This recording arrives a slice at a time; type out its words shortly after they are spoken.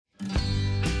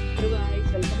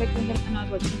recommend and are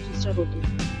watching 3-star hotel.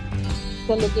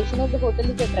 The location of the hotel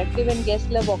is attractive and guests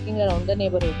love walking around the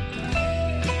neighborhood.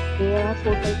 There are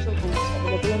 4 types of rooms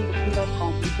available on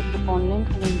booking.com. You can book online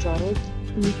and enjoy it.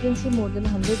 You can see more than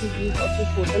 100 reviews of this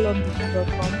hotel on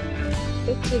booking.com.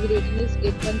 Its review rating is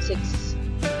 8.6,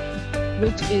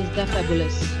 which is the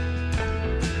fabulous.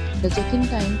 The check-in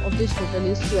time of this hotel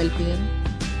is 12 p.m.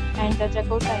 And the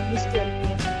checkout time is 12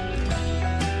 p.m.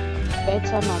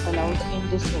 Pets are not allowed in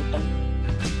this hotel.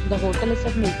 The hotel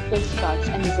accepts multiple cards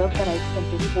and reserves the right to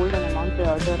temporarily hold an amount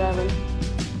prior to arrival.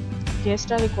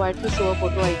 Guests are required to show a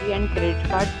photo ID and credit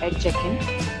card at check-in.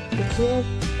 If you have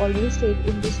already stayed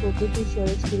in this hotel, please share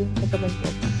your experience in the comment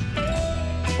box.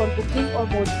 For booking or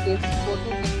more details, go to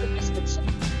the description.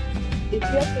 If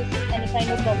you are facing any kind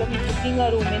of problem in booking a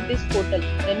room in this hotel,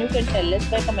 then you can tell us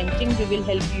by commenting. We will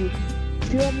help you.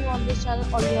 If you are new on this channel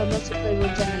or you have not subscribed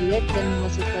our channel yet, then you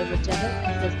must subscribe our channel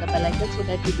and press the bell icon so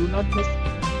that you do not miss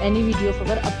any video of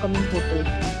our upcoming hotel.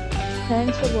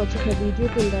 Thanks for watching the video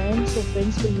till the end. So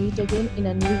friends, will meet again in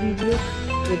a new video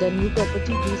with a new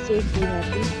property. Be safe, be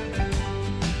happy.